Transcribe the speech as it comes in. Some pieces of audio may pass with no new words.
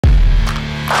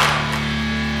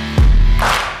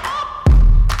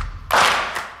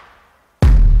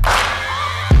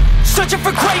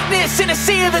aimless in a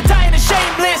sea of the dying and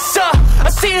shameless.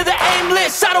 A sea of the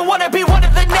aimless. I don't wanna be one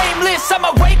of the nameless.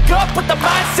 I'ma wake up with the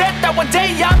mindset that one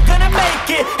day I'm gonna make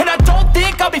it, and I don't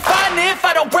think I'll be fine if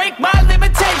I don't break my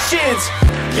limitations.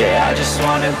 Yeah, I just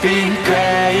wanna be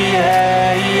great.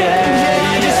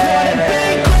 Yeah, I just wanna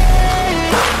be great.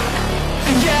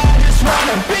 Yeah, I just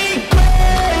wanna be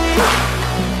great.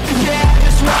 Yeah, I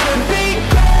just wanna be great.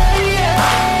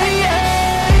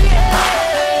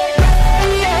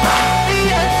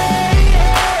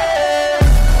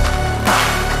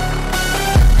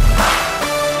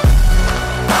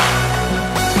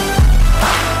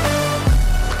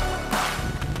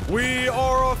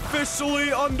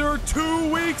 Officially under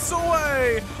 2 weeks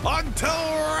away until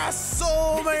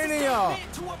WrestleMania.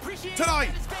 Tonight,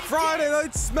 Friday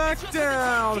Night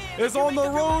SmackDown is on the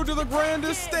road to the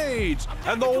grandest stage,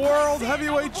 and the World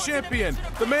Heavyweight Champion,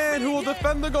 the man who will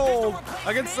defend the gold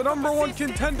against the #1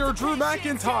 contender Drew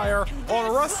McIntyre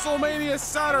on WrestleMania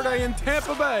Saturday in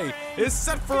Tampa Bay, is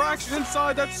set for action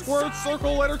inside that squared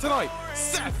circle later tonight.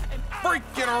 Seth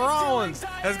freaking Rollins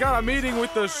has got a meeting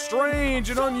with the strange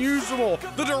and unusual,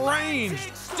 the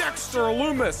deranged Dexter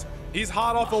Lumis. He's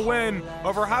hot off a win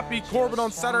over Happy Corbin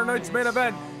on Saturday night's main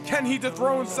event. Can he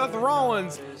dethrone Seth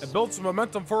Rollins and build some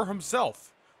momentum for himself?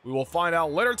 We will find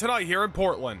out later tonight here in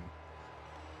Portland.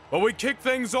 But we kick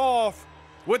things off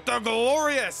with the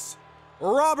glorious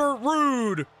Robert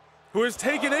Roode, who has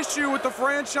taken issue with the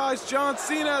franchise John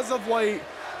Cena as of late.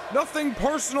 Nothing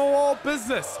personal, all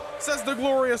business, says the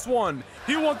glorious one.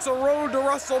 He wants a road to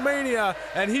WrestleMania,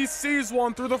 and he sees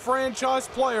one through the franchise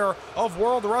player of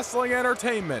World Wrestling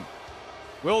Entertainment.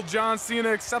 Will John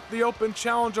Cena accept the open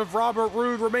challenge of Robert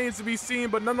Roode remains to be seen,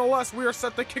 but nonetheless, we are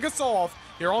set to kick us off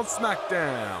here on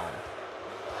SmackDown.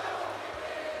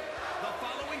 The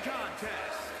following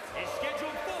contest is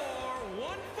scheduled for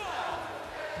one fall,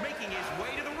 making his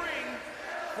way to the ring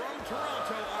from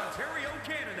Toronto, Ontario,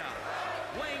 Canada,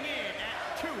 weighing in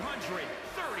at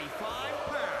 235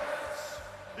 pounds,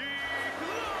 the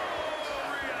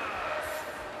glorious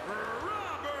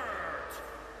Robert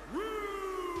Roode.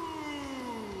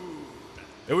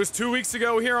 It was 2 weeks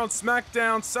ago here on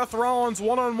SmackDown, Seth Rollins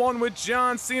one-on-one with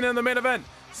John Cena in the main event.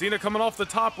 Cena coming off the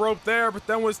top rope there, but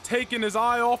then was taking his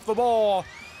eye off the ball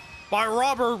by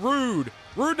Robert Roode.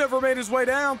 Roode never made his way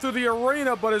down through the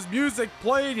arena, but his music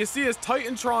played. You see his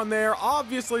Titantron there,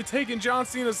 obviously taking John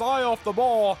Cena's eye off the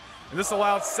ball. And this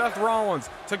allowed Seth Rollins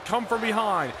to come from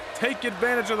behind, take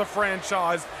advantage of the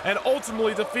franchise, and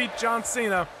ultimately defeat John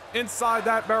Cena inside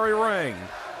that very ring.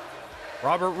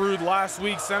 Robert Roode last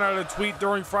week sent out a tweet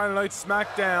during Friday Night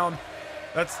SmackDown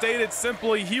that stated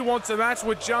simply he wants a match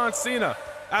with John Cena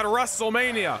at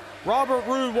WrestleMania. Robert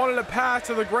Roode wanted a path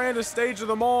to the grandest stage of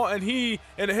them all, and he,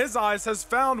 in his eyes, has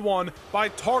found one by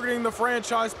targeting the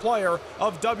franchise player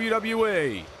of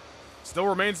WWE. Still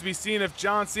remains to be seen if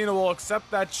John Cena will accept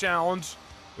that challenge.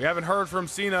 We haven't heard from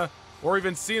Cena or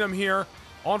even seen him here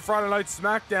on Friday Night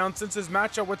SmackDown since his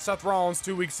matchup with Seth Rollins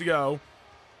 2 weeks ago.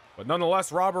 But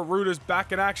nonetheless, Robert Roode is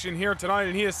back in action here tonight,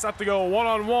 and he is set to go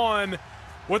one-on-one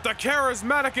with the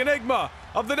charismatic enigma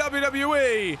of the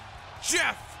WWE,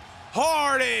 Jeff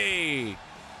Hardy.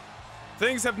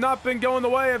 Things have not been going the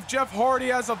way of Jeff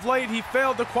Hardy as of late. He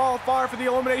failed to qualify for the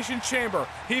Elimination Chamber.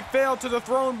 He failed to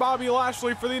dethrone Bobby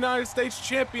Lashley for the United States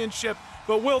Championship.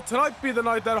 But will tonight be the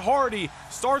night that Hardy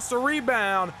starts to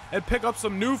rebound and pick up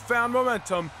some newfound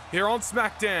momentum here on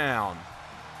SmackDown?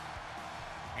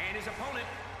 And his opponent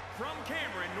from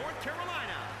Cameron, North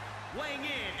Carolina, weighing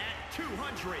in at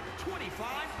 225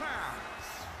 pounds,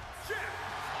 Jeff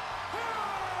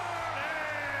Hardy.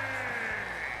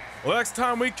 Well, next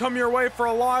time we come your way for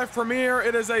a live premiere,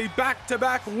 it is a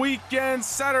back-to-back weekend.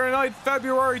 Saturday night,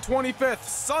 February 25th.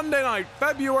 Sunday night,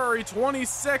 February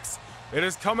 26th. It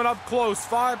is coming up close,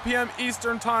 5 p.m.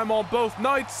 Eastern time on both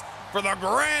nights for the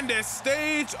grandest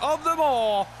stage of them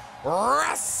all,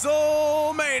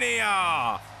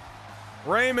 WrestleMania.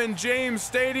 Raymond James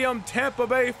Stadium, Tampa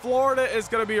Bay, Florida is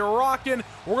going to be rocking.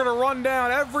 We're going to run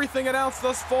down everything announced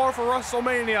thus far for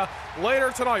WrestleMania later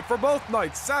tonight for both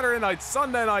nights, Saturday night,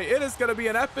 Sunday night. It is going to be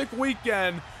an epic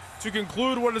weekend to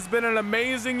conclude what has been an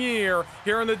amazing year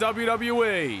here in the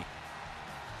WWE.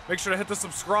 Make sure to hit the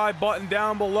subscribe button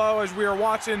down below as we are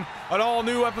watching an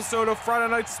all-new episode of Friday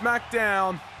Night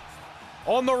SmackDown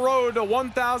on the road to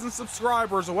 1,000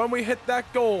 subscribers. And when we hit that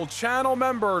goal, channel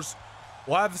members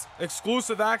will have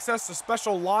exclusive access to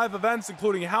special live events,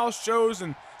 including house shows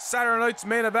and Saturday night's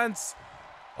main events.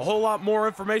 A whole lot more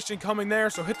information coming there,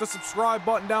 so hit the subscribe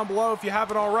button down below if you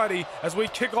haven't already as we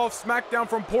kick off SmackDown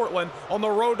from Portland on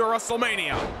the road to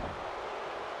WrestleMania.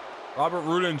 Robert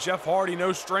Roode and Jeff Hardy,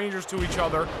 no strangers to each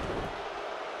other.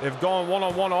 They've gone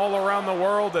one-on-one all around the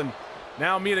world and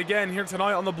now meet again here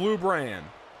tonight on the blue brand.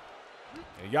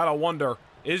 And you gotta wonder,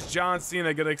 is John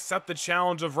Cena gonna accept the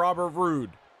challenge of Robert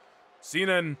Roode?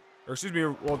 Cena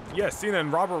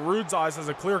and Robert Roode's eyes has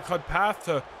a clear-cut path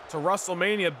to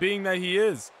WrestleMania, being that he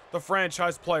is the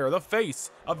franchise player, the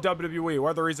face of WWE.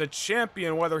 Whether he's a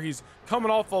champion, whether he's coming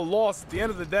off a loss, at the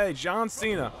end of the day, John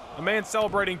Cena, a man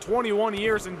celebrating 21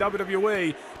 years in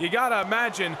WWE, you gotta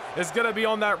imagine is gonna be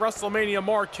on that WrestleMania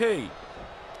marquee.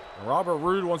 And Robert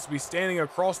Roode wants to be standing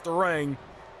across the ring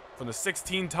from the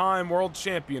 16-time world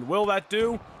champion. Will that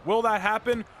do? Will that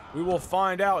happen? We will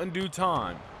find out in due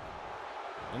time.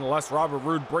 Nonetheless, Robert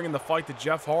Roode bringing the fight to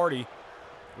Jeff Hardy.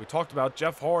 We talked about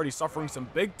Jeff Hardy suffering some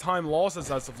big-time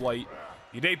losses as of late.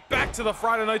 You date back to the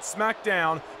Friday Night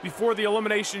SmackDown before the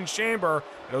Elimination Chamber.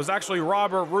 It was actually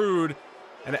Robert Roode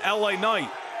and LA Knight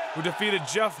who defeated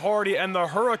Jeff Hardy and the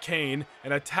Hurricane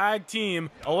in a tag team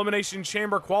Elimination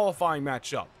Chamber qualifying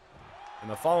matchup. And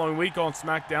the following week on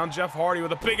SmackDown, Jeff Hardy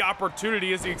with a big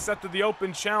opportunity as he accepted the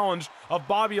open challenge of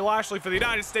Bobby Lashley for the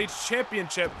United States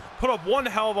Championship. Put up one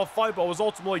hell of a fight, but was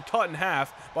ultimately cut in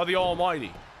half by the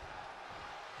Almighty.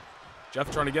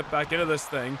 Jeff trying to get back into this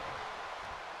thing.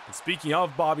 And speaking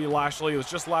of Bobby Lashley, it was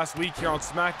just last week here on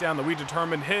SmackDown that we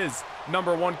determined his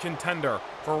 #1 contender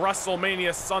for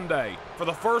WrestleMania Sunday. For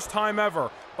the first time ever,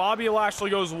 Bobby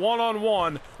Lashley goes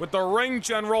one-on-one with the ring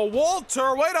general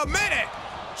Walter. Wait a minute!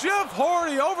 Jeff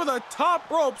Hardy over the top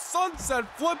rope, sunset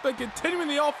flip, and continuing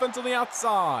the offense on the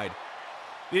outside.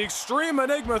 The Extreme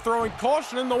Enigma throwing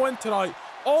caution in the wind tonight,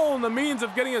 all in the means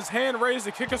of getting his hand raised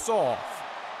to kick us off.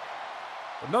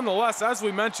 But nonetheless, as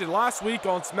we mentioned last week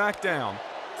on SmackDown,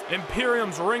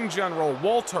 Imperium's ring general,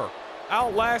 Walter,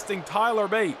 outlasting Tyler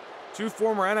Bate, two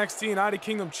former NXT and United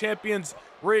Kingdom champions,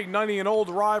 reigniting an old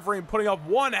rivalry and putting up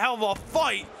one hell of a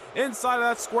fight inside of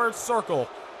that squared circle.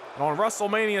 And on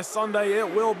WrestleMania Sunday,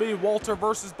 it will be Walter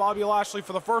versus Bobby Lashley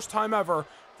for the first time ever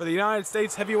for the United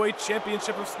States Heavyweight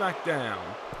Championship of SmackDown.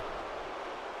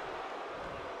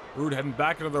 Roode heading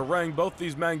back into the ring. Both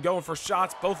these men going for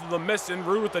shots, both of them missing.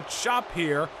 Roode with a chop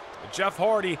here. But Jeff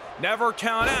Hardy never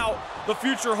count out the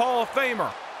future Hall of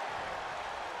Famer.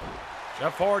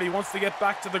 Jeff Hardy wants to get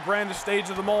back to the grandest stage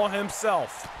of them all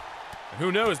himself. And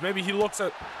who knows, maybe he looks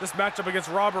at this matchup against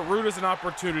Robert Roode as an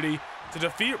opportunity to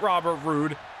defeat Robert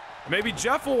Roode. Maybe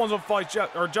Jeff will want to fight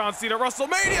John Cena at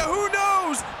WrestleMania. Who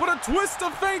knows? But a twist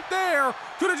of fate there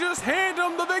could have just handed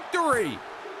him the victory.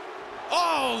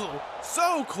 Oh,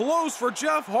 so close for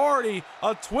Jeff Hardy.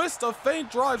 A twist of fate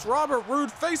drives Robert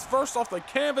Roode face first off the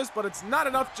canvas, but it's not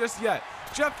enough just yet.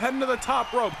 Jeff heading to the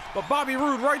top rope, but Bobby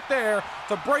Roode right there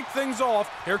to break things off.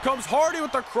 Here comes Hardy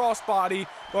with the crossbody,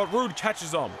 but Roode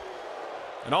catches him.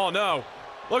 And oh no,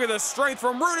 look at the strength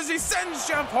from Roode as he sends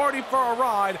Jeff Hardy for a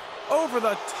ride over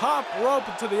the top rope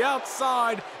to the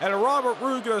outside, and Robert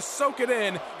Roode gonna soak it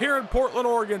in here in Portland,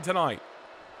 Oregon tonight.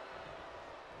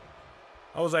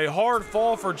 That was a hard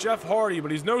fall for Jeff Hardy,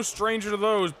 but he's no stranger to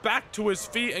those. Back to his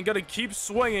feet and gonna keep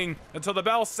swinging until the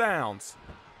bell sounds.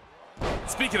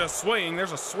 Speaking of swinging,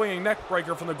 there's a swinging neck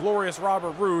breaker from the glorious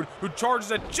Robert Roode, who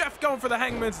charges at Jeff, going for the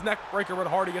Hangman's neck breaker, but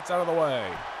Hardy gets out of the way.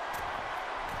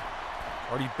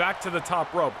 Hardy back to the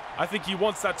top rope. I think he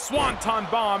wants that swanton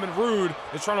bomb, and Roode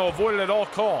is trying to avoid it at all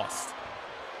costs.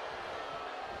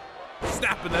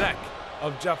 Snap in the neck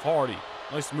of Jeff Hardy.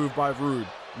 Nice move by Roode.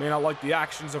 You may not like the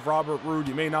actions of Robert Roode.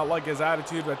 You may not like his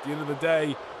attitude, but at the end of the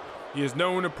day, he is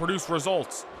known to produce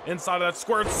results inside of that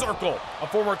squared circle. A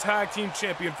former tag team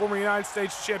champion, former United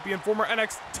States champion, former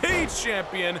NXT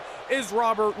champion is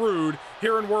Robert Roode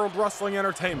here in World Wrestling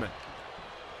Entertainment.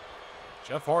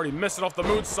 Jeff Hardy missing off the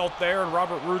moonsault there, and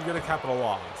Robert Roode going to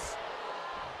capitalize.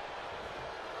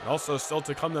 And also still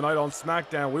to come tonight on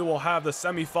SmackDown, we will have the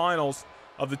semifinals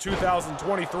of the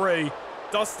 2023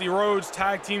 Dusty Rhodes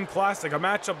Tag Team Classic, a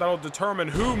matchup that will determine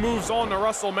who moves on to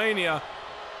WrestleMania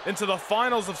into the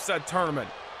finals of said tournament.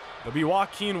 It'll be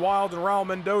Joaquin Wilde and Raul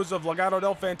Mendoza of Legado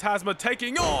del Fantasma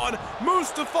taking on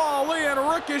Mustafa Ali and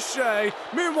Ricochet.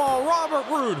 Meanwhile, Robert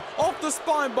Roode off the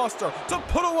spine buster to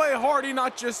put away Hardy,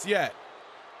 not just yet.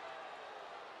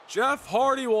 Jeff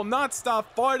Hardy will not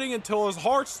stop fighting until his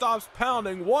heart stops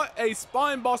pounding. What a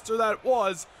spine buster that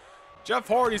was. Jeff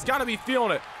Hardy's got to be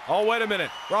feeling it. Oh, wait a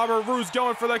minute. Robert Roode's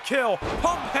going for the kill.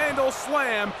 Pump handle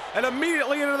slam, and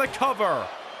immediately into the cover.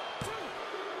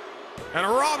 And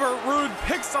Robert Roode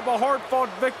picks up a hard-fought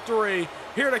victory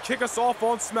here to kick us off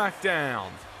on SmackDown.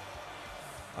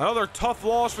 Another tough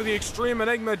loss for the Extreme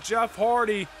Enigma, Jeff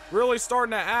Hardy, really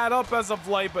starting to add up as of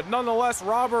late, but nonetheless,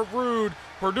 Robert Roode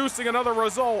producing another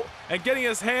result and getting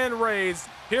his hand raised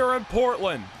here in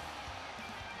Portland.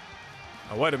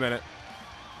 Now, wait a minute.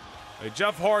 Hey,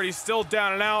 Jeff Hardy's still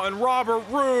down and out, and Robert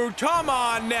Roode, come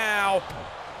on now!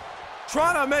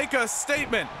 Trying to make a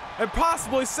statement and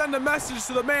possibly send a message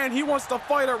to the man he wants to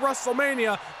fight at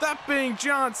WrestleMania, that being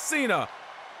John Cena.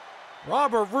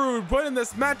 Robert Roode winning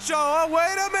this match. Oh,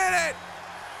 wait a minute!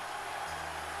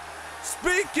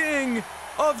 Speaking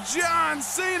of John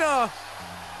Cena,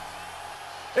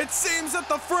 it seems that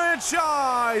the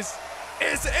franchise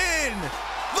is in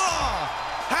the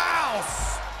house.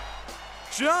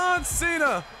 John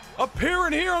Cena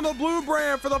appearing here on the blue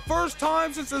brand for the first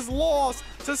time since his loss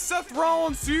to Seth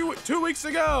Rollins 2 weeks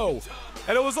ago.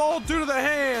 And it was all due to the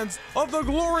hands of the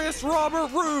glorious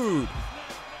Robert Roode.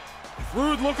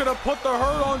 Roode looking to put the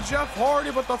hurt on Jeff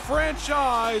Hardy, but the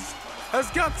franchise has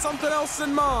got something else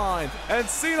in mind. And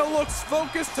Cena looks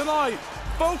focused tonight,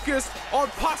 focused on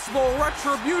possible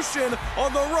retribution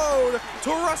on the road to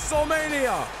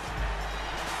WrestleMania.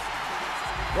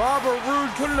 Robert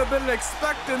Roode couldn't have been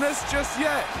expecting this just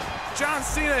yet. John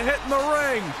Cena hitting the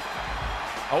ring.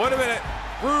 Oh, wait a minute.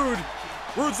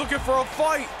 Roode's looking for a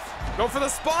fight. Go for the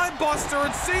spine buster,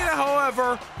 and Cena,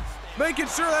 however, making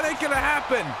sure that ain't gonna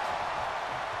happen.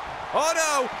 Oh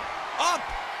no, up,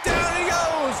 down he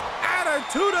goes.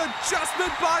 Attitude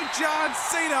adjustment by John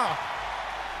Cena.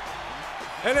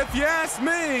 And if you ask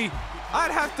me,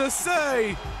 I'd have to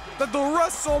say that the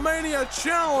WrestleMania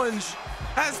challenge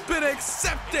has been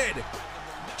accepted.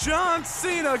 John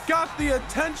Cena got the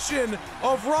attention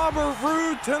of Robert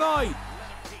Roode tonight.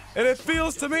 And it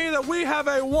feels to me that we have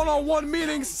a one-on-one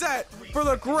meeting set for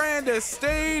the grandest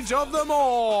stage of them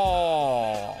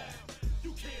all.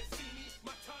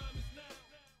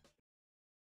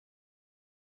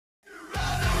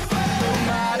 No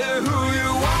matter who you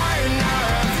are,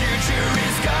 now our future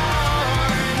is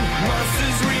gone.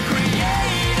 Monsters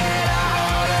recreated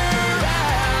all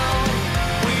around.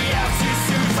 We have to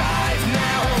survive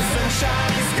now,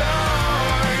 sunshine is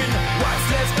gone. What's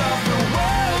left of the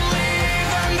world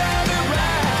live under the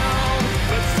ground.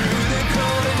 But through the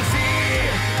cold and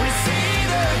fear, we see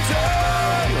the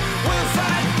dawn. We'll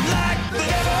fight like the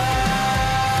devil.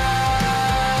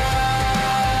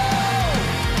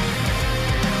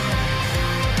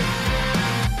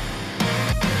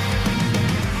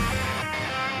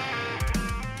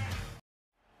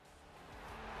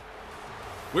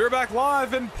 We're back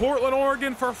live in Portland,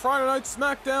 Oregon for Friday Night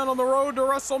SmackDown on the road to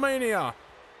WrestleMania.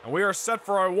 And we are set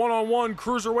for a one-on-one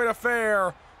cruiserweight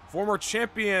affair. Former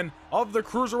champion of the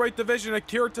cruiserweight division,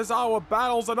 Akira Tozawa,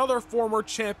 battles another former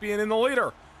champion in the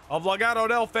leader of Legado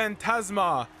del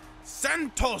Fantasma,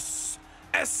 Santos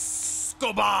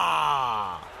Escobar.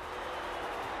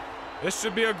 This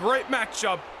should be a great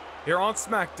matchup here on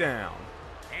SmackDown.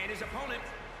 And his opponent,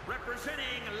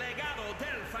 representing Legado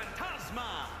del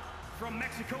Fantasma from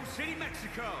Mexico City,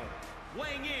 Mexico,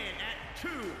 weighing in at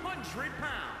 200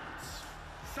 pounds,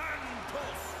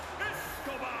 Santos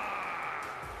Escobar.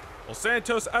 Well,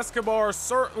 Santos Escobar has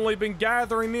certainly been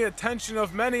gathering the attention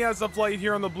of many as of late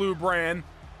here on the blue brand,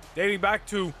 dating back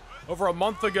to over a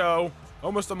month ago,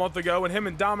 almost a month ago, when him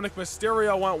and Dominic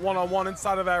Mysterio went one-on-one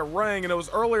inside of that ring, and it was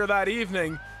earlier that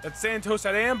evening that Santos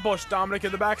had ambushed Dominic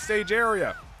in the backstage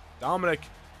area. Dominic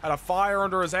had a fire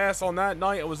under his ass on that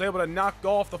night and was able to knock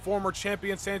off the former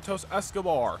champion Santos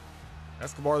Escobar.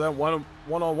 Escobar then went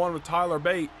one-on-one with Tyler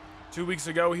Bate 2 weeks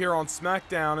ago here on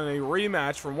SmackDown in a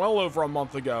rematch from well over a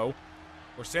month ago,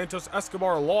 where Santos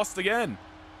Escobar lost again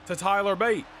to Tyler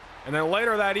Bate. And then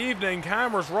later that evening,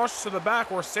 cameras rushed to the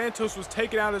back where Santos was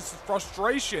taking out his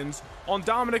frustrations on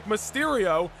Dominic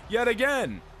Mysterio yet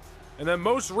again. And then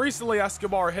most recently,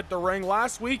 Escobar hit the ring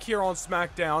last week here on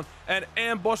SmackDown and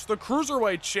ambushed the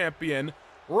Cruiserweight champion,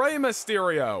 Rey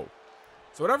Mysterio.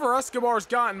 So whatever Escobar's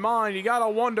got in mind, you gotta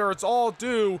wonder it's all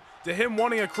due to him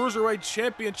wanting a Cruiserweight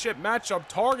championship matchup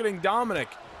targeting Dominic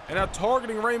and now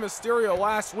targeting Rey Mysterio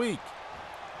last week.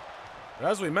 But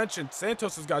as we mentioned,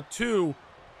 Santos has got two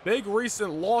big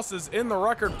recent losses in the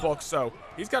record book, so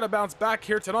he's got to bounce back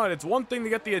here tonight. It's one thing to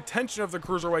get the attention of the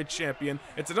Cruiserweight champion.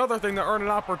 It's another thing to earn an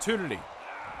opportunity.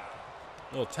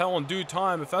 We'll tell in due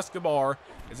time if Escobar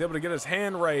is able to get his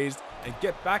hand raised and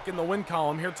get back in the win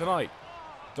column here tonight.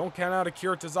 Don't count out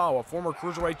Akira Tozawa, former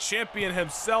Cruiserweight champion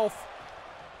himself,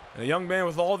 and a young man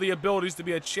with all the abilities to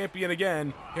be a champion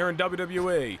again here in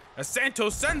WWE. As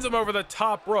Santos sends him over the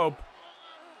top rope.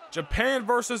 Japan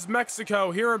versus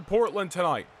Mexico here in Portland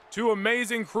tonight. Two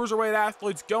amazing cruiserweight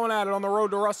athletes going at it on the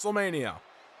road to WrestleMania.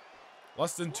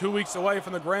 Less than 2 weeks away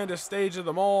from the grandest stage of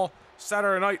them all.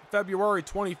 Saturday night, February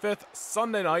 25th.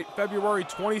 Sunday night, February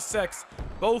 26th.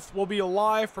 Both will be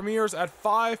live premieres at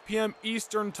 5 p.m.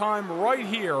 Eastern Time right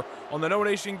here on the No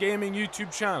Nation Gaming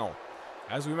YouTube channel.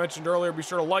 As we mentioned earlier, be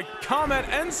sure to like, comment,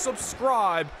 and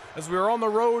subscribe as we are on the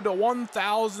road to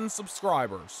 1,000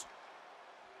 subscribers.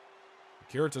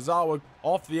 Akira Tozawa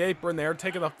off the apron there,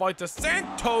 taking the fight to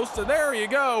Santos, and there you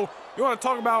go. You want to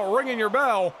talk about ringing your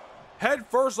bell. Head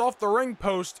first off the ring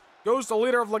post goes the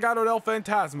leader of Legado del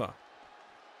Fantasma.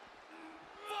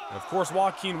 And of course,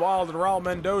 Joaquin Wilde and Raul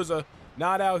Mendoza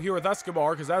not out here with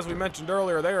Escobar, because as we mentioned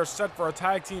earlier, they are set for a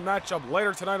tag team matchup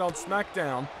later tonight on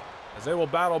SmackDown, as they will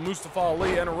battle Mustafa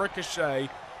Ali and Ricochet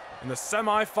in the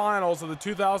semifinals of the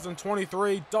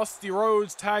 2023 Dusty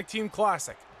Rhodes Tag Team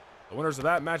Classic. The winners of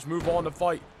that match move on to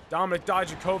fight Dominik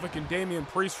Dijakovic and Damian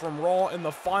Priest from Raw in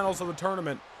the finals of the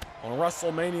tournament on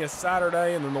WrestleMania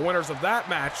Saturday, and then the winners of that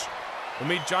match will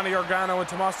meet Johnny Gargano and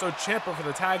Tommaso Ciampa for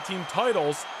the tag team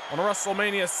titles on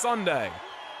WrestleMania Sunday.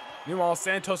 Meanwhile,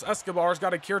 Santos Escobar's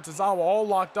got Akira Tozawa all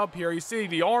locked up here. You see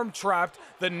the arm trapped,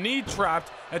 the knee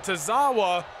trapped, and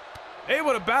Tozawa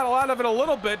able to battle out of it a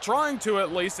little bit, trying to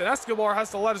at least, and Escobar has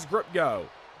to let his grip go.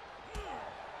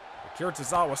 Akira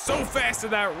Tozawa so fast in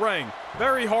that ring.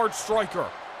 Very hard striker.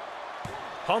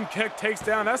 Pump kick takes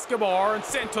down Escobar, and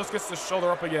Santos gets the shoulder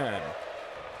up again.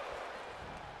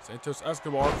 Santos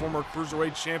Escobar, former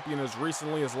Cruiserweight champion as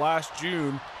recently as last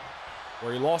June,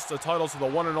 where he lost the title to the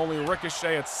one and only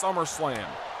Ricochet at SummerSlam.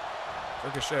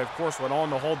 Ricochet, of course, went on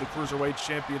to hold the Cruiserweight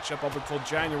Championship up until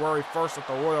January 1st at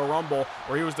the Royal Rumble,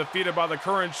 where he was defeated by the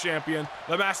current champion,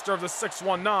 the master of the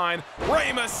 619,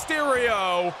 Rey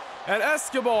Mysterio. And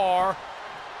Escobar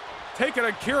taking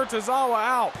Akira Tozawa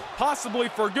out, possibly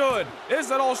for good. Is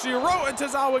that all she wrote? And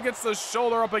Tozawa gets the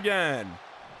shoulder up again.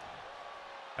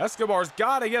 Escobar's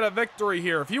got to get a victory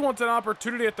here. If he wants an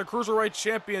opportunity at the Cruiserweight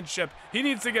Championship, he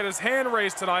needs to get his hand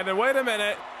raised tonight. And wait a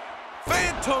minute.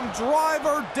 Phantom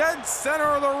driver, dead center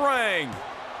of the ring.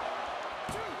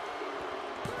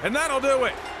 And that'll do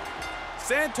it.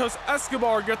 Santos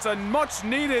Escobar gets a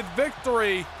much-needed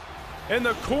victory in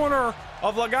the corner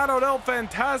of Legado del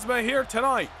Fantasma here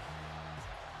tonight.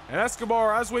 And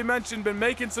Escobar, as we mentioned, been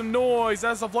making some noise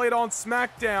as of late on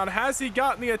SmackDown. Has he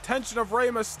gotten the attention of Rey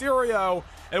Mysterio?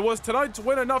 And was tonight's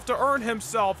win enough to earn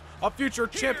himself a future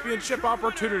championship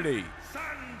opportunity?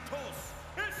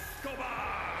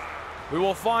 We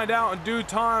will find out in due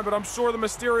time, but I'm sure the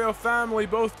Mysterio family,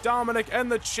 both Dominik and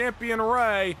the champion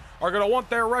Rey, are going to want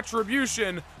their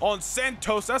retribution on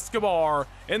Santos Escobar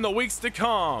in the weeks to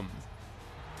come.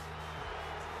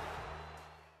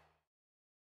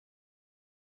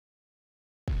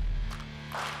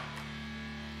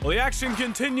 Well, the action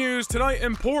continues tonight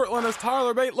in Portland as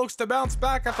Tyler Bate looks to bounce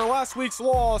back after last week's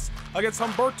loss against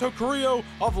Humberto Carrillo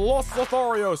of Los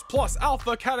Lotharios, plus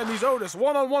Alpha Academy's Otis,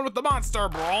 one-on-one with the monster,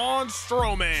 Braun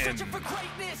Strowman.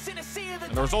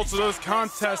 And the results of those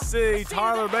contests see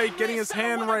Tyler Bate getting his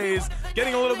hand raised,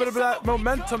 getting a little bit of that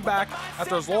momentum back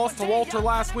after his loss to Walter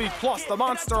last week, plus the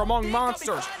monster among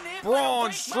monsters, Braun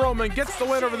Strowman gets the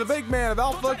win over the big man of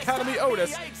Alpha Academy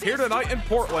Otis here tonight in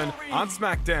Portland on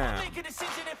SmackDown.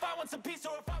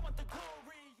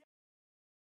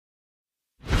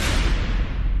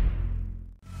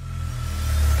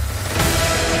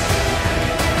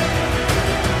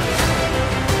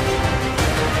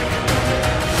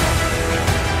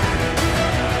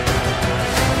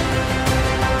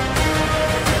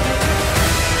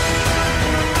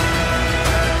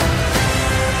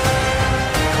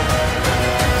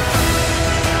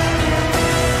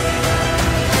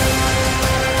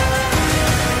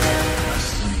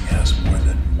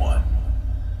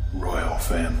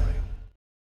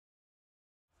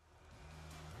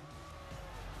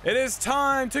 It is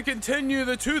time to continue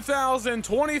the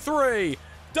 2023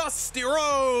 Dusty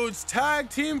Rhodes Tag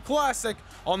Team Classic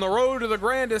on the road to the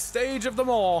grandest stage of them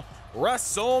all,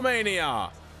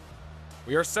 WrestleMania.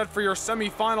 We are set for your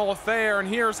semi-final affair, and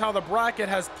here's how the bracket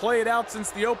has played out since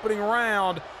the opening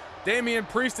round. Damian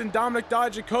Priest and Dominik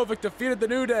Dijakovic defeated the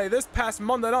New Day this past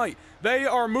Monday night. They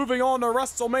are moving on to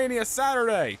WrestleMania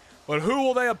Saturday. But who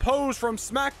will they oppose from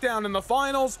SmackDown in the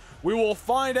finals? We will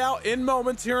find out in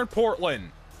moments here in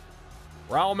Portland.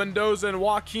 Raul Mendoza and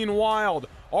Joaquin Wilde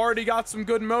already got some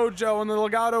good mojo in the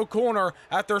Legado corner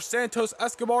after Santos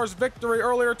Escobar's victory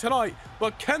earlier tonight,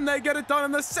 but can they get it done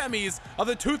in the semis of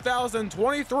the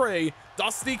 2023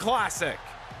 Dusty Classic?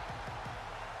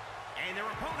 And their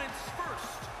opponents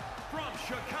first, from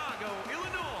Chicago,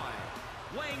 Illinois,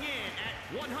 weighing in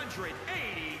at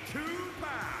 182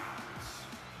 pounds,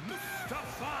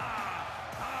 Mustafa.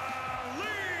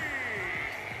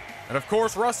 And of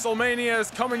course, WrestleMania is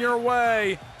coming your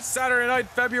way Saturday night,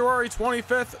 February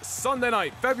 25th, Sunday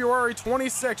night, February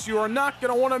 26th. You are not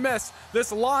going to want to miss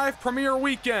this live premiere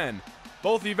weekend.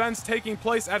 Both events taking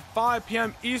place at 5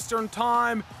 p.m. Eastern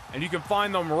Time, and you can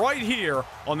find them right here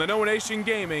on the No Nation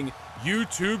Gaming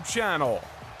YouTube channel.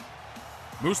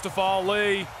 Mustafa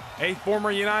Ali, a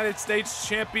former United States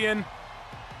champion,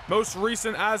 most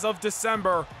recent as of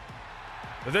December.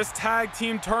 This tag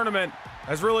team tournament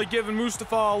has really given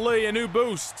Mustafa Ali a new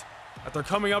boost after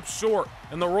coming up short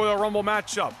in the Royal Rumble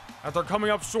matchup, after coming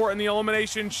up short in the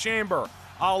Elimination Chamber.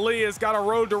 Ali has got a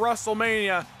road to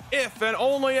WrestleMania if and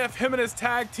only if him and his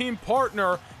tag team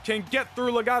partner can get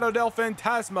through Legado del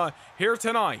Fantasma here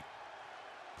tonight.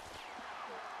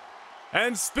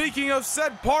 And speaking of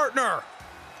said partner,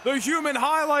 the human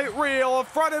highlight reel of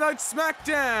Friday Night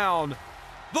SmackDown,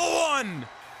 the one,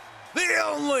 the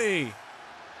only,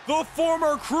 the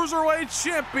former Cruiserweight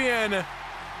Champion,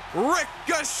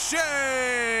 Ricochet!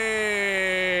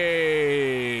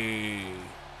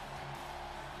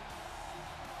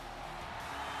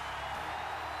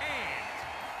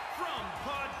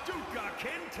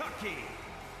 Kentucky,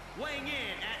 weighing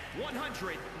in at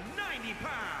 190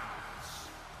 pounds,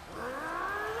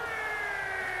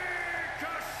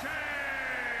 Ricochet!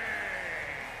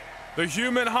 The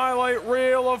human highlight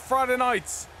reel of Friday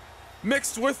nights,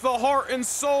 mixed with the heart and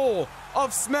soul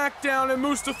of SmackDown and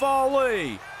Mustafa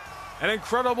Ali. An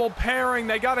incredible pairing.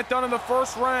 They got it done in the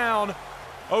first round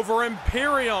over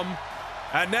Imperium,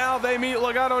 and now they meet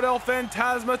Legado del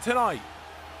Fantasma tonight.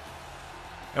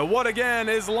 And what again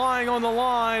is lying on the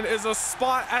line is a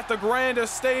spot at the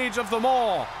grandest stage of them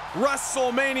all,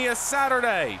 WrestleMania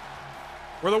Saturday,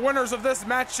 where the winners of this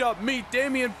matchup meet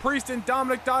Damian Priest and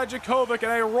Dominik Dijakovic in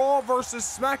a Raw versus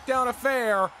SmackDown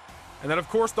affair. And then, of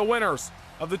course, the winners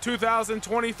of the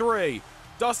 2023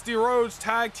 Dusty Rhodes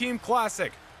Tag Team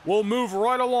Classic will move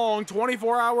right along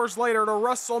 24 hours later to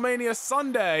WrestleMania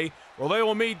Sunday, where they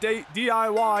will meet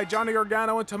DIY, Johnny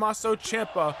Gargano and Tommaso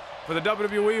Ciampa for the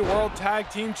WWE World Tag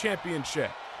Team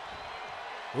Championship.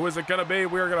 Who is it going to be?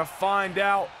 We are going to find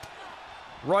out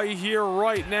right here,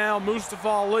 right now. Mustafa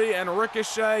Ali and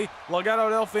Ricochet,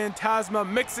 Legado del Fantasma,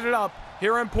 mixing it up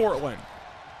here in Portland.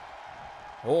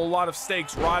 A whole lot of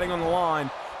stakes riding on the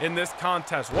line in this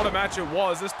contest. What a match it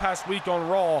was this past week on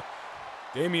Raw.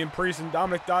 Damian Priest and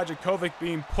Dominik Dijakovic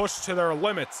being pushed to their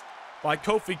limits by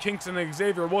Kofi Kingston and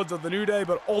Xavier Woods of the New Day,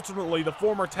 but ultimately the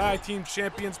former tag team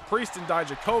champions Priest and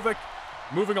Dijakovic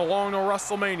moving along to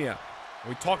WrestleMania.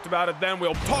 We talked about it then,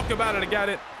 we'll talk about it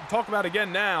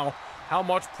again now, how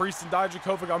much Priest and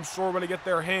Dijakovic I'm sure when they get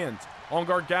their hands on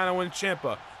Gargano and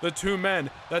Ciampa, the two men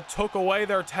that took away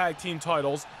their tag team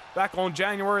titles back on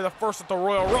January the 1st at the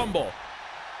Royal Rumble.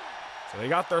 So they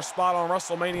got their spot on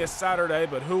WrestleMania Saturday,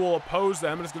 but who will oppose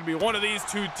them? And it's going to be one of these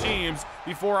two teams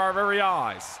before our very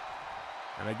eyes.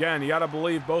 And again, you got to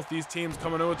believe both these teams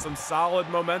coming in with some solid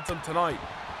momentum tonight.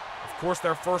 Of course,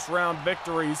 their first round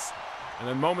victories. And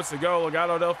then moments ago,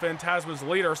 Legado del Fantasma's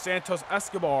leader, Santos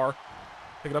Escobar,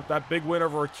 picking up that big win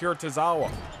over Akira Tozawa.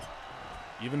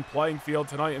 Even playing field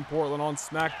tonight in Portland on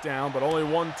SmackDown, but only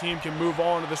one team can move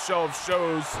on to the show of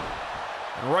shows.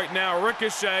 And right now,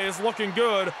 Ricochet is looking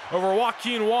good over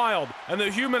Joaquin Wilde. And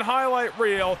the human highlight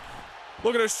reel,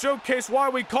 looking to showcase why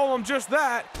we call him just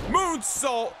that,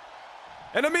 moonsault,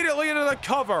 and immediately into the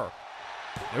cover.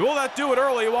 And will that do it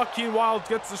early? Joaquin Wilde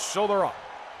gets the shoulder up.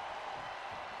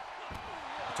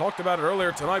 I talked about it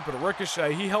earlier tonight, but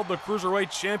Ricochet, he held the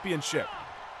Cruiserweight Championship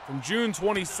from June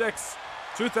 26,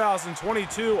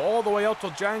 2022, all the way up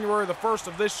till January the 1st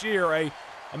of this year. A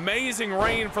amazing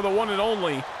reign for the one and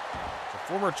only.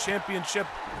 Former championship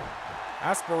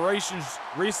aspirations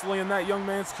recently in that young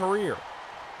man's career.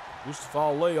 Mustafa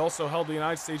Ali also held the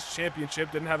United States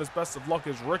Championship, didn't have as best of luck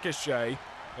as Ricochet.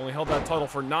 Only held that title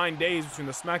for 9 days between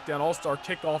the SmackDown All-Star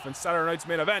Kickoff and Saturday night's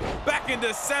main event back in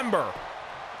December.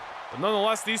 But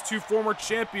nonetheless, these two former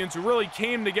champions who really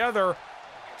came together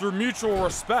through mutual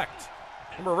respect.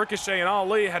 Remember, Ricochet and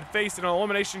Ali had faced in an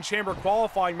Elimination Chamber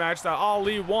qualifying match that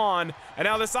Ali won, and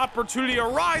now this opportunity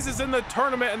arises in the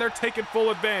tournament, and they're taking full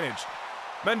advantage.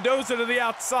 Mendoza to the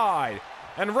outside,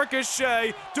 and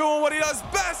Ricochet doing what he does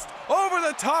best, over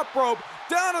the top rope,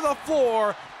 down to the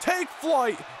floor, take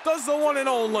flight, does the one and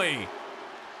only.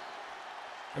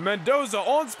 And Mendoza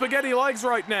on spaghetti legs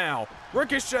right now.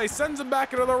 Ricochet sends him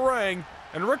back into the ring,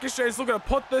 and Ricochet's looking to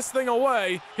put this thing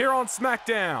away here on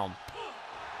SmackDown.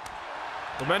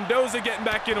 But Mendoza getting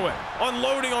back into it,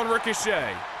 unloading on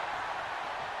Ricochet.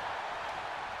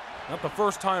 Not the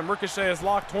first time Ricochet has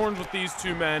locked horns with these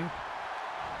two men.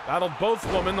 Battled both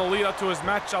of them in the lead up to his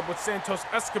matchup with Santos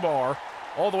Escobar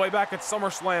all the way back at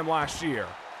SummerSlam last year.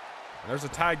 And there's a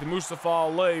tag to Mustafa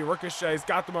Ali. Ricochet's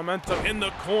got the momentum in the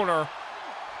corner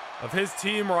of his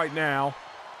team right now.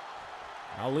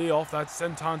 Ali off that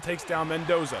senton takes down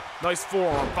Mendoza. Nice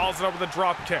forearm, follows it up with a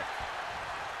drop kick.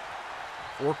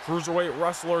 4 cruiserweight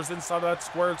wrestlers inside of that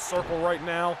squared circle right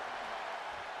now.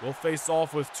 We'll face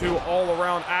off with 2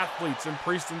 all-around athletes in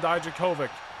Priest and Dijakovic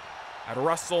at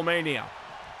WrestleMania.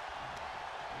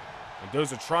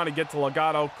 Mendoza trying to get to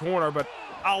Legado corner, but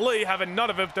Ali having none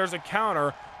of it. There's a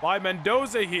counter by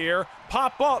Mendoza here.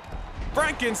 Pop up.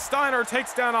 Frankensteiner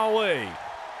takes down Ali.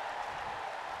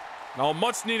 Now a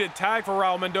much needed tag for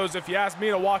Raul Mendoza, if you ask me,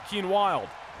 to Joaquin Wilde.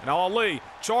 And now Ali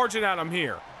charging at him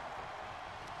here.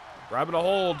 Grabbing a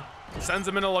hold, sends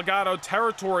him into Legado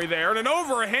territory there. And an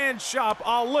overhand chop,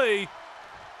 Ali.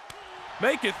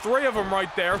 Make it 3 of them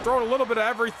right there, throwing a little bit of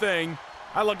everything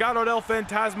at Legado del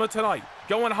Fantasma tonight.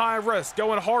 Going high risk,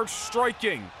 going hard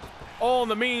striking. All in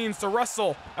the means to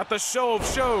wrestle at the show of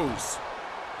shows.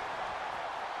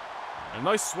 A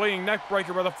nice swinging neck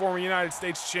breaker by the former United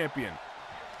States champion.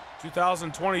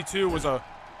 2022 was a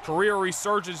career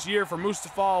resurgence year for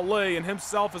Mustafa Ali and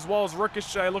himself, as well as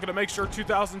Ricochet, looking to make sure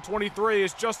 2023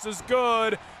 is just as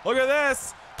good. Look at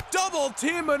this. Double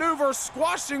team maneuver,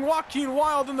 squashing Joaquin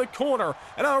Wilde in the corner.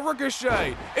 And now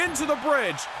Ricochet into the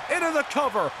bridge, into the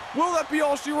cover. Will that be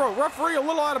all she wrote? Referee a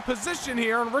little out of position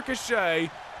here, and Ricochet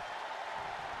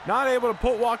not able to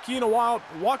put Joaquin Wilde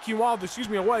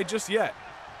away just yet.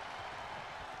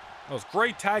 That was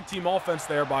great tag team offense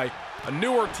there by a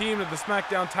newer team in the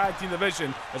SmackDown Tag Team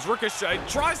Division, as Ricochet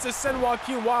tries to send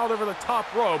Joaquin Wilde over the top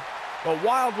rope, but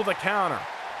Wilde with a counter.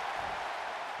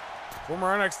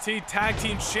 Former NXT Tag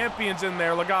Team Champions in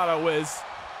there, Legado is.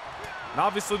 And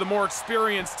obviously the more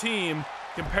experienced team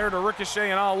compared to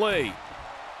Ricochet and Ali.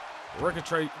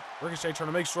 Ricochet trying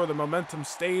to make sure the momentum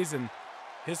stays in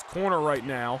his corner right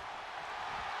now.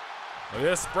 Look at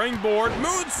this springboard,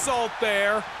 moonsault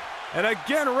there. And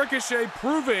again, Ricochet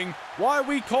proving why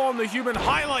we call him the human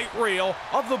highlight reel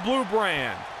of the blue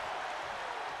brand.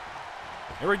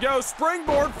 Here we go,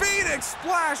 springboard, Phoenix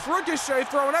splash. Ricochet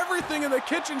throwing everything in the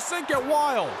kitchen sink at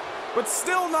Wilde, but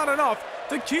still not enough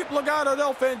to keep Legado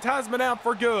del Fantasma out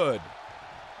for good.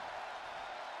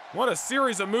 What a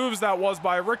series of moves that was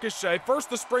by Ricochet. First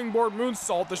the springboard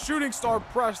moonsault, the shooting star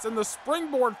press, and the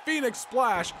springboard Phoenix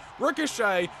splash.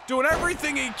 Ricochet doing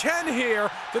everything he can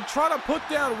here to try to put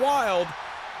down Wilde.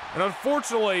 And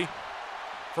unfortunately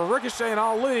for Ricochet and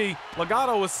Ali,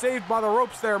 Legado was saved by the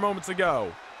ropes there moments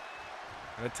ago.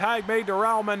 And a tag made to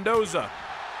Raul Mendoza.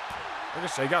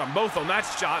 Ricochet got them both on that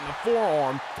shot in the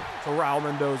forearm to Raul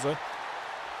Mendoza.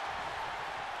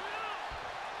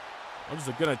 What is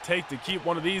it going to take to keep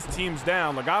one of these teams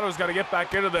down? Legado's got to get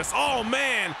back into this. Oh,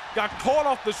 man! Got caught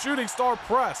off the shooting star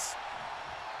press.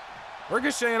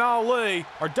 Ricochet and Ali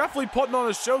are definitely putting on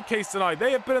a showcase tonight.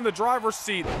 They have been in the driver's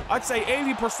seat, I'd say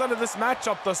 80% of this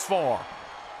matchup thus far.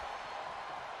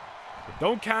 But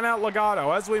don't count out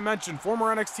Legado. As we mentioned,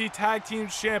 former NXT Tag Team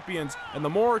Champions and the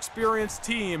more experienced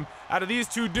team out of these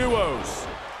two duos.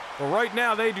 But right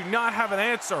now, they do not have an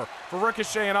answer for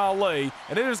Ricochet and Ali,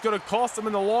 and it is going to cost them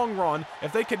in the long run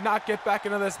if they could not get back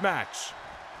into this match.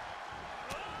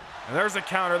 And there's a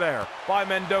counter there by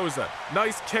Mendoza.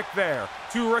 Nice kick there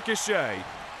to Ricochet.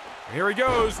 And here he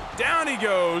goes. Down he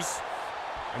goes.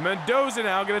 And Mendoza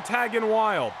now going to tag in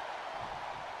Wilde.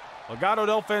 Legado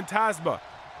del Fantasma.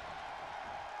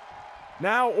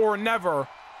 Now or never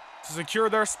to secure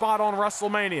their spot on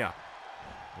WrestleMania.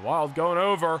 Wilde going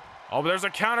over. Oh, but there's a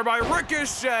counter by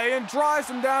Ricochet and drives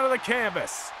him down to the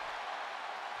canvas.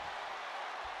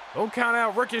 Don't count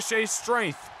out Ricochet's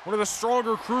strength. One of the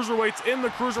stronger cruiserweights in the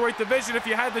cruiserweight division if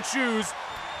you had to choose.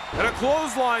 And a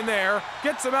clothesline there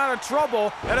gets him out of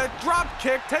trouble. And a drop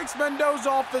kick takes Mendoza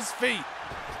off his feet.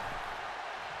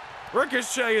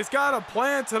 Ricochet has got a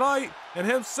plan tonight, and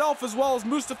himself as well as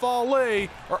Mustafa Ali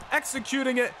are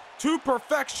executing it to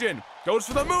perfection. Goes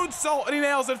for the moonsault and he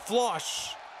nails it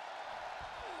flush.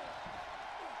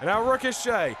 And now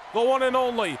Ricochet, the one and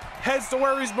only, heads to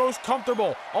where he's most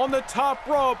comfortable, on the top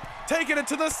rope, taking it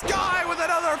to the sky with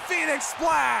another Phoenix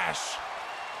splash.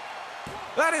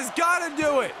 That has got to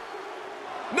do it.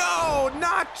 No,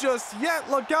 not just yet.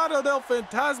 Legado del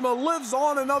Fantasma lives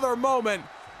on another moment.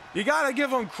 You got to give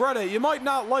them credit. You might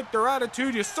not like their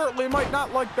attitude. You certainly might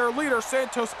not like their leader,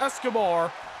 Santos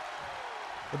Escobar.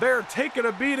 But they're taking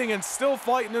a beating and still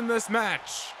fighting in this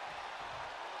match.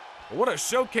 What a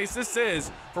showcase this is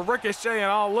for Ricochet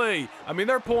and Ali. I mean,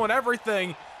 they're pulling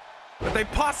everything that they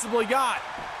possibly got.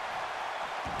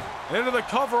 And into the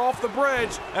cover off the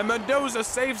bridge, and Mendoza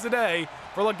saves the day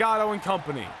for Legado and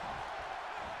company.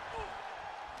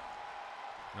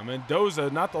 Now Mendoza,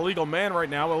 not the legal man right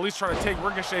now, but at least trying to take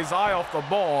Ricochet's eye off the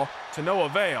ball to no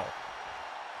avail.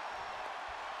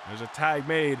 There's a tag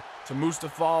made to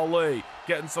Mustafa Ali,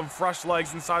 getting some fresh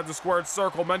legs inside the squared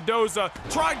circle. Mendoza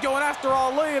tried going after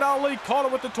Ali, and Ali caught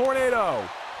him with the tornado.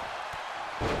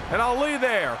 And Ali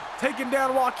there, taking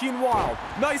down Joaquin Wilde.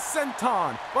 Nice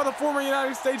senton by the former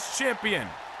United States champion.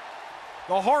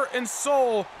 The heart and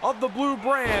soul of the blue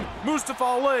brand, Mustafa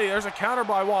Ali. There's a counter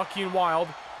by Joaquin Wilde.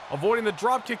 Avoiding the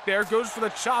drop kick there, goes for the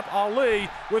chop. Ali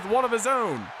with one of his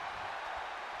own.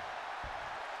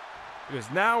 It is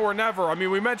now or never. I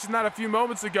mean, we mentioned that a few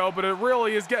moments ago, but it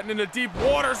really is getting into deep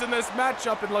waters in this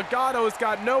matchup, and Legado has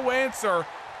got no answer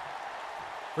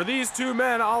for these two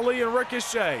men, Ali and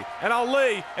Ricochet. And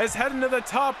Ali is heading to the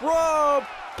top rope.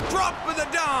 Drop of the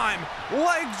dime.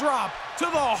 Leg drop to the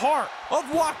heart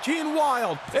of Joaquin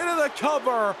Wilde into the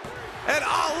cover. And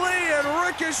Ali and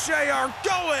Ricochet are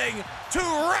going to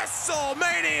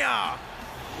WrestleMania.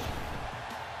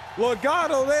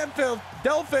 Legado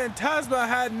del Fantasma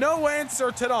had no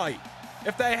answer tonight.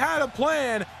 If they had a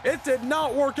plan, it did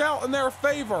not work out in their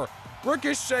favor.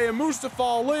 Ricochet and Mustafa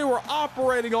Ali were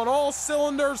operating on all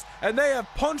cylinders, and they have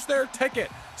punched their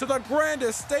ticket to the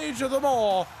grandest stage of them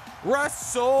all,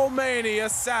 WrestleMania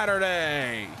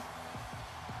Saturday.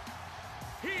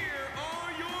 Here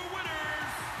are your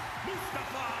winners,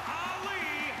 Mustafa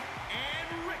Ali and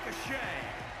Ricochet.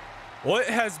 Well, it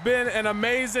has been an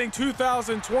amazing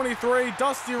 2023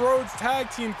 Dusty Rhodes Tag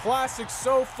Team Classic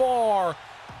so far.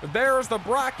 There's the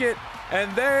bracket,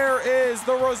 and there is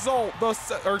the result.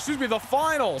 The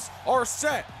finals are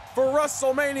set for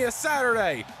WrestleMania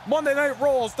Saturday. Monday Night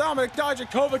Raw's Dominic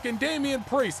Dijakovic and Damian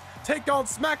Priest take on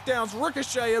SmackDown's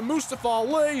Ricochet and Mustafa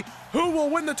Ali, who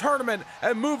will win the tournament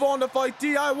and move on to fight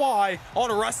DIY on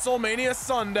WrestleMania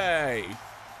Sunday.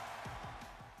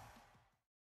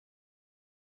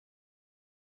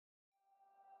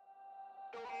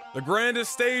 The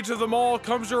grandest stage of them all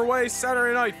comes your way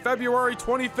Saturday night, February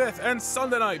 25th, and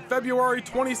Sunday night, February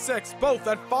 26th, both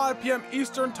at 5 p.m.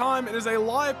 Eastern Time. It is a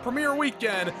live premiere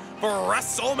weekend for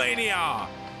WrestleMania.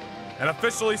 And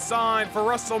officially signed for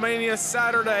WrestleMania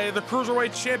Saturday, the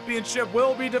Cruiserweight Championship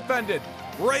will be defended.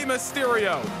 Rey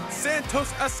Mysterio,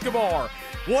 Santos Escobar.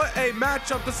 What a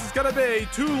matchup this is going to be.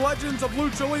 Two legends of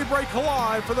Lucha Libre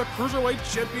collide for the Cruiserweight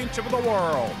Championship of the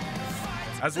world.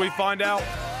 As we find out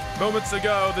moments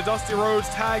ago, the Dusty Rhodes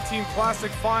Tag Team Classic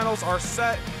Finals are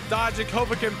set.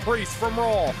 Dijakovic and Priest from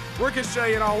Raw,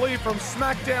 Ricochet and Ali from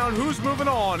SmackDown. Who's moving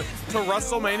on to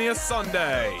WrestleMania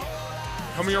Sunday?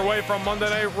 Coming your way from Monday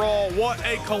Night Raw, what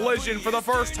a collision for the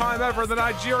first time ever. The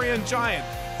Nigerian Giant,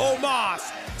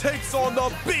 Omos, takes on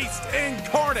the Beast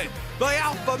Incarnate, the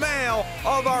alpha male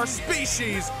of our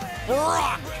species,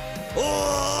 Brock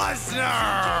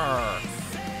Lesnar.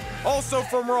 Also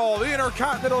from Raw, the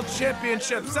Intercontinental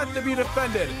Championship set to be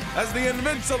defended as the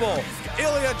invincible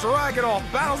Ilya Dragunov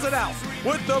battles it out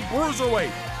with the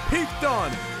Bruiserweight Pete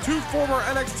Dunne. Two former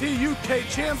NXT UK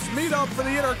champs meet up for the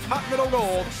Intercontinental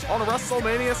Gold on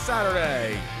WrestleMania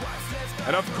Saturday.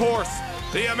 And of course,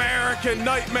 the American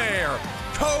Nightmare,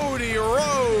 Cody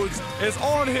Rhodes, is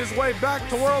on his way back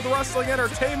to World Wrestling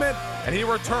Entertainment, and he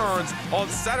returns on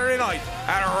Saturday night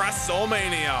at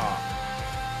WrestleMania.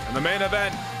 And the main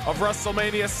event of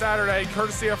WrestleMania Saturday,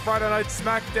 courtesy of Friday Night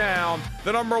SmackDown,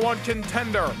 the #1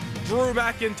 contender, Drew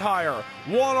McIntyre,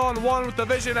 one-on-one with the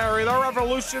visionary, the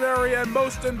revolutionary, and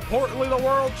most importantly, the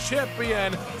world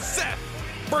champion, Seth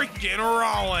freaking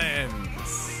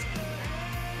Rollins.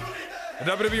 The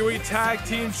WWE Tag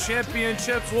Team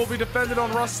Championships will be defended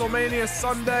on WrestleMania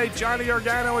Sunday. Johnny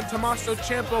Gargano and Tommaso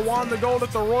Ciampa won the gold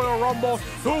at the Royal Rumble.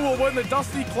 Who will win the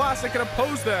Dusty Classic and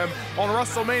oppose them on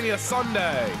WrestleMania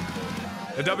Sunday?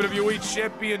 The WWE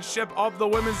Championship of the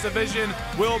Women's Division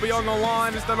will be on the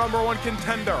line as the #1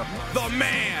 contender, the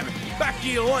man,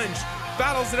 Becky Lynch,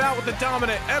 battles it out with the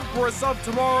dominant Empress of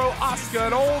Tomorrow, Asuka,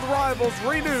 and old rivals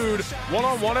renewed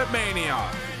one-on-one at Mania.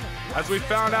 As we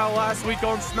found out last week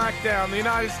on SmackDown, the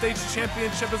United States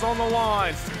Championship is on the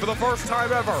line. For the first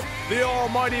time ever, the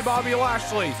almighty Bobby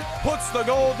Lashley puts the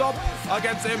gold up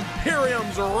against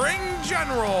Imperium's Ring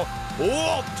General,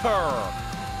 Walter.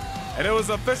 And it was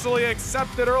officially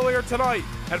accepted earlier tonight.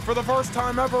 And for the first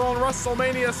time ever on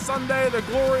WrestleMania Sunday, the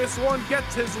Glorious One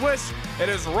gets his wish. It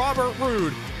is Robert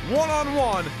Roode,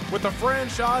 one-on-one with the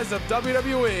franchise of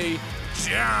WWE,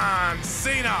 John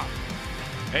Cena.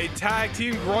 A tag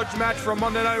team grudge match from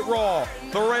Monday Night Raw.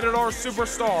 The Rated R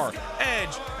superstar,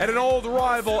 Edge, and an old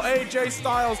rival, AJ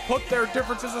Styles, put their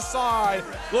differences aside,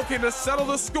 looking to settle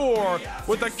the score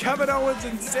with the Kevin Owens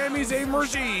and Sami Zayn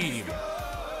regime.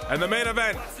 And the main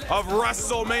event of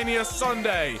WrestleMania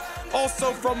Sunday,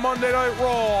 also from Monday Night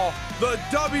Raw, The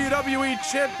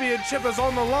WWE Championship is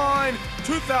on the line.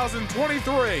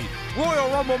 2023 Royal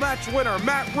Rumble match winner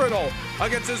Matt Riddle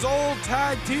against his old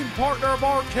tag team partner of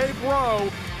RK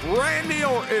Bro, Randy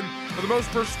Orton, for the most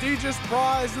prestigious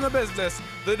prize in the business,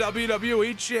 the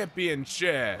WWE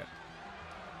Championship.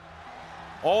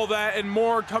 All that and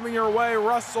more coming your way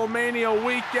WrestleMania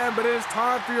weekend, but it is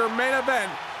time for your main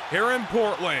event here in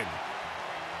Portland.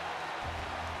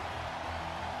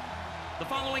 The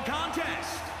following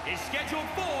contest is scheduled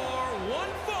for one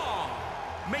fall.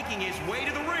 Making his way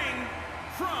to the ring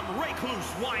from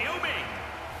Recluse, Wyoming,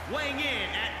 weighing in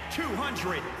at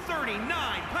 239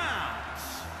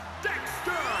 pounds,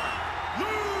 Dexter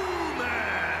Lumis.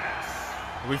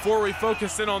 Before we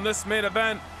focus in on this main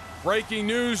event, breaking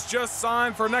news just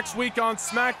signed for next week on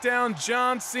SmackDown.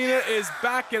 John Cena is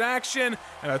back in action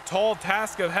and a tall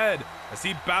task ahead as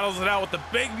he battles it out with the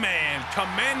big man,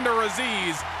 Commander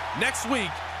Aziz, next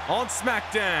week on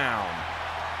SmackDown.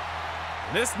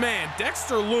 And this man,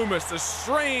 Dexter Lumis, is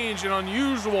strange and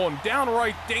unusual and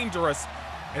downright dangerous,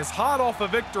 is hot off a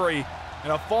victory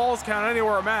in a Falls Count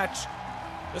Anywhere match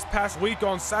this past week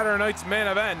on Saturday night's main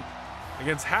event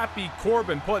against Happy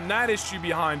Corbin, putting that issue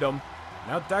behind him.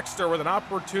 Now Dexter with an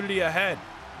opportunity ahead,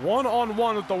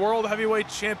 one-on-one with the World Heavyweight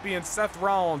Champion Seth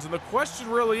Rollins. And the question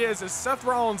really is Seth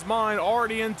Rollins' mind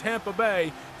already in Tampa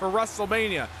Bay for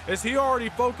WrestleMania? Is he already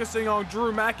focusing on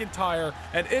Drew McIntyre?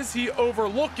 And is he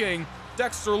overlooking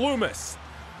Dexter Lumis?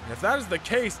 And if that is the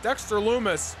case, Dexter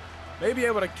Lumis may be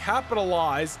able to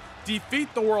capitalize,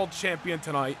 defeat the world champion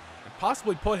tonight, and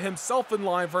possibly put himself in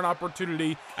line for an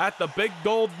opportunity at the big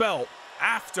gold belt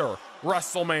after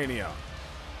WrestleMania.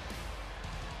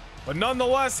 But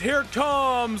nonetheless, here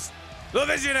comes the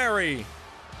visionary,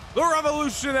 the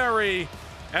revolutionary,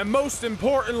 and most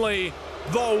importantly,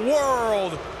 the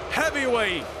World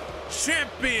Heavyweight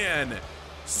Champion,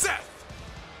 Seth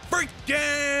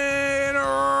freaking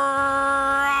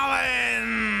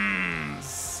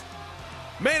Rollins.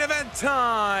 Main event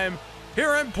time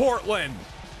here in Portland.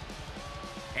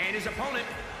 And his opponent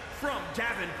from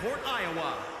Davenport,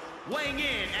 Iowa, weighing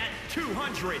in at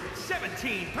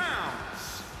 217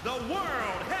 pounds, the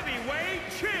World Heavyweight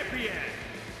Champion,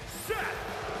 Seth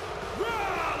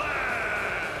Rollins!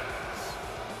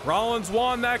 Rollins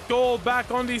won that gold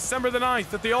back on December the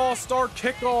 9th at the All-Star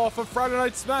Kickoff of Friday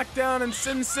Night SmackDown in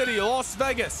Sin City, Las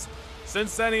Vegas.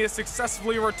 Since then, he has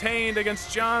successfully retained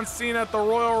against John Cena at the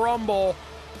Royal Rumble,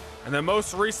 and then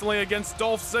most recently against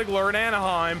Dolph Ziggler in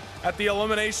Anaheim at the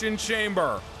Elimination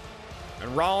Chamber.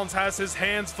 And Rollins has his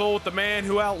hands full with the man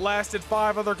who outlasted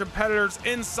 5 other competitors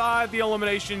inside the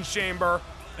Elimination Chamber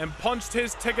and punched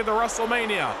his ticket to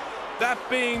WrestleMania. That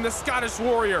being the Scottish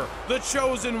Warrior, the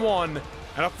Chosen One,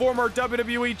 and a former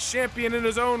WWE Champion in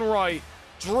his own right,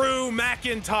 Drew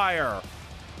McIntyre.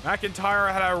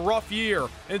 McIntyre had a rough year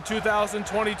in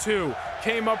 2022,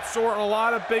 came up short in a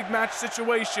lot of big match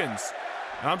situations.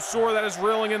 And I'm sure that is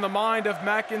reeling in the mind of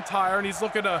McIntyre, and he's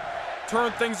looking to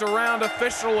turn things around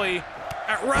officially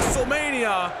at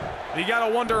WrestleMania. You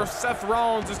gotta wonder if Seth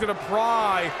Rollins is gonna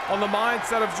pry on the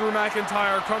mindset of Drew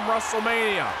McIntyre come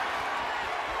WrestleMania.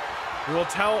 We will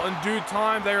tell in due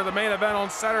time. They are the main event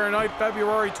on Saturday night,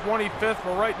 February 25th.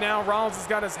 But right now, Rollins has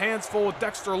got his hands full with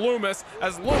Dexter Lumis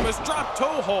as Lumis dropped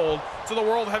toe hold to the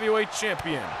World Heavyweight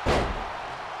Champion.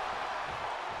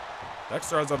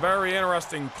 Dexter has a very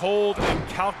interesting, cold and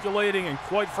calculating and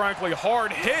quite frankly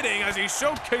hard-hitting, as he's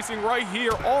showcasing right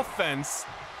here, offense.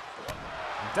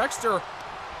 Dexter,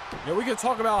 you know, we can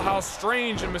talk about how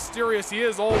strange and mysterious he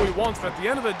is all we want, but at the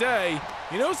end of the day,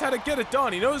 he knows how to get it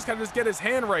done. He knows how to just get his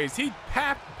hand raised. He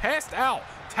passed out,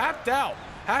 tapped out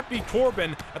Happy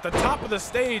Corbin at the top of the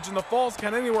stage in the Falls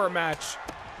Count Anywhere match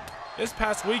this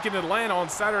past week in Atlanta on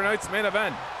Saturday night's main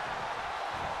event.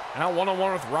 Now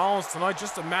one-on-one with Rollins tonight.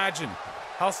 Just imagine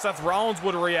how Seth Rollins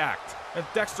would react if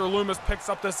Dexter Lumis picks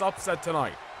up this upset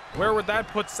tonight. Where would that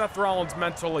put Seth Rollins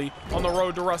mentally on the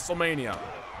road to WrestleMania?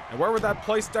 And where would that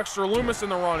place Dexter Lumis in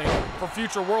the running for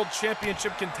future World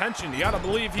Championship contention? You gotta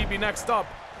believe he'd be next up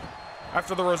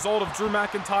after the result of Drew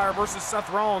McIntyre versus Seth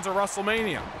Rollins at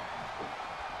WrestleMania.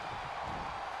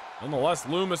 Nonetheless,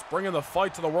 Lumis bringing the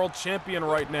fight to the World Champion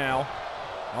right now.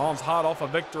 Rollins hot off a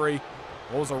victory.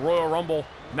 What was a Royal Rumble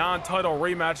non-title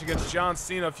rematch against John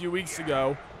Cena a few weeks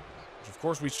ago. Which of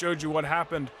course we showed you what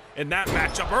happened in that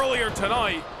matchup earlier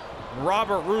tonight.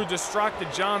 Robert Roode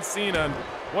distracted John Cena, and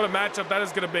what a matchup that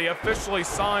is going to be. Officially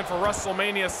signed for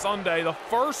WrestleMania Sunday. The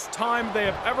first time they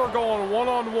have ever gone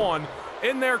one-on-one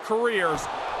in their careers.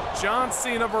 John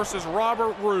Cena versus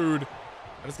Robert Roode.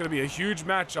 That is going to be a huge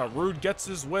matchup. Roode gets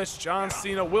his wish. John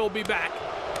Cena will be back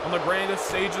on the grandest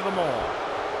stage of them all.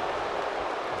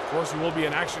 Of Of course, he will be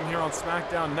in action here on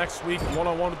SmackDown next week,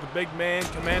 one-on-one with the big man,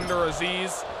 Commander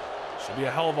Aziz. Should be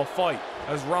a hell of a fight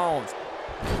as Rollins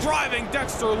driving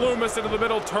Dexter Lumis into the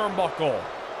middle turnbuckle.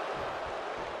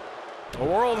 The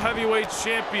World Heavyweight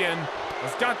Champion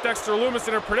has got Dexter Lumis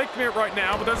in a predicament right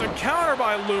now, but there's a counter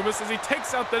by Lumis as he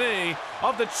takes out the knee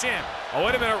of the champ. Oh,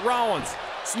 wait a minute, Rollins.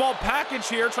 Small package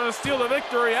here, trying to steal the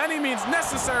victory. Any means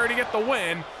necessary to get the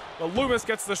win, but Lumis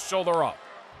gets the shoulder up.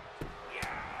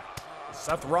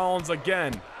 Seth Rollins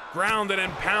again, grounded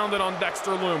and pounded on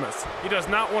Dexter Lumis. He does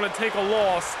not want to take a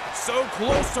loss so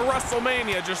close to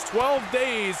WrestleMania, just 12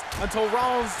 days until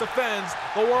Rollins defends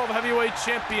the World Heavyweight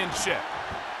Championship.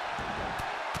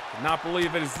 Cannot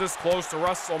believe it is this close to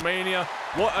WrestleMania.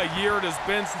 What a year it has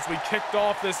been since we kicked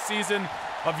off this season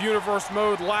of Universe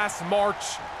Mode last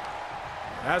March.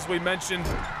 As we mentioned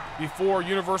before,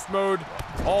 Universe Mode,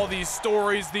 all these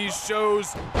stories, these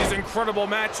shows, these incredible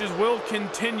matches will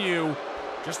continue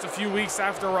just a few weeks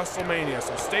after WrestleMania.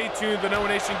 So stay tuned to the No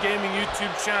Nation Gaming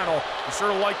YouTube channel. Be sure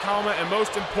to like, comment, and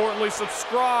most importantly,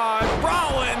 subscribe.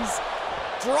 Rollins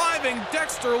driving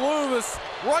Dexter Lumis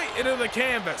right into the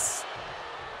canvas.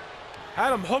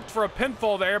 Had him hooked for a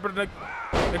pinfall there, but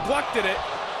neglected it.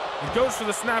 He goes for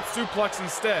the snap suplex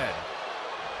instead.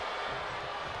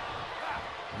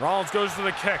 Rollins goes for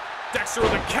the kick. Dexter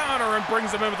with a counter and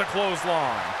brings him in with a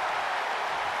clothesline.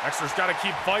 Dexter's got to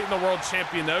keep fighting the world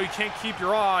champion, though. You can't keep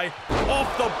your eye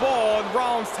off the ball, and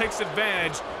Rollins takes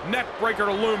advantage. Neck breaker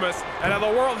to Lumis, and now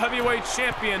the world heavyweight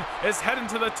champion is heading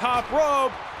to the top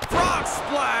rope. Frog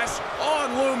splash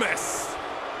on Lumis.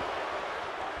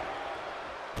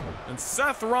 And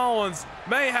Seth Rollins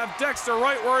may have Dexter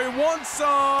right where he wants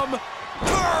him.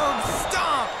 Curb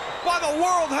stomp by the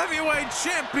world heavyweight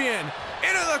champion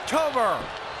into the cover.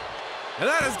 And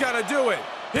that has got to do it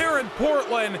here in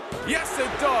Portland. Yes, it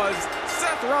does.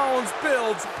 Seth Rollins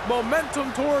builds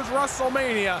momentum towards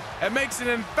WrestleMania and makes an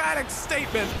emphatic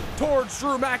statement towards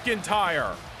Drew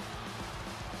McIntyre.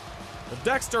 Well,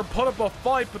 Dexter put up a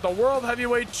fight, but the World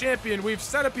Heavyweight Champion, we've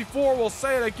said it before, we'll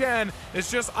say it again,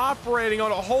 is just operating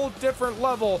on a whole different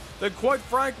level than, quite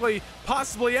frankly,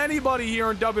 possibly anybody here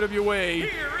in WWE. Here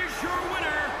is your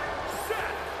winner,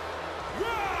 Seth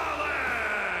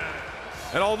Rollins!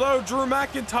 And although Drew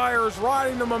McIntyre is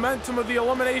riding the momentum of the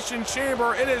Elimination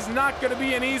Chamber, it is not going to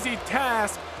be an easy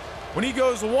task when he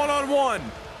goes one-on-one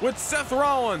with Seth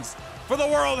Rollins for the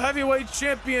World Heavyweight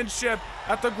Championship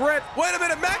at the Grit. Wait a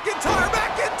minute,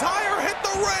 McIntyre hit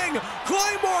the ring!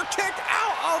 Claymore kick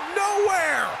out of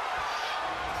nowhere!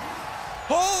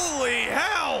 Holy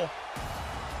hell!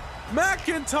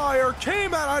 McIntyre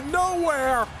came out of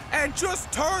nowhere and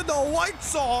just turned the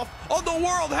lights off on the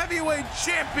World Heavyweight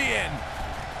Champion.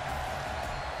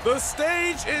 The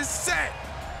stage is set.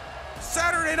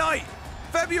 Saturday night,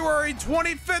 February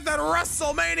 25th at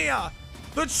WrestleMania.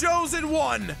 The Chosen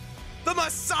One, the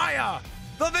Messiah,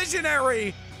 the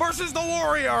Visionary versus the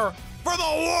Warrior for the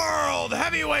World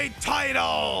Heavyweight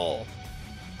title.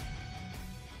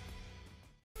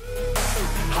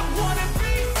 I wanna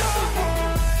be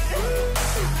someone.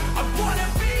 I wanna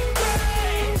be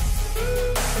great.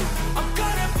 I'm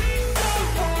gonna be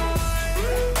someone.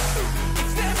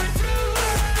 It's never too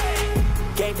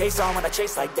late. Game face on when I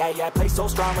chase like that. Yeah, I play so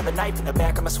strong with a knife in the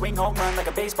back. I'ma swing home run like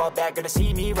a baseball bat. Gonna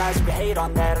see me rise, you can hate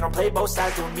on that. I don't play both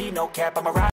sides, doing me no cap. I'm a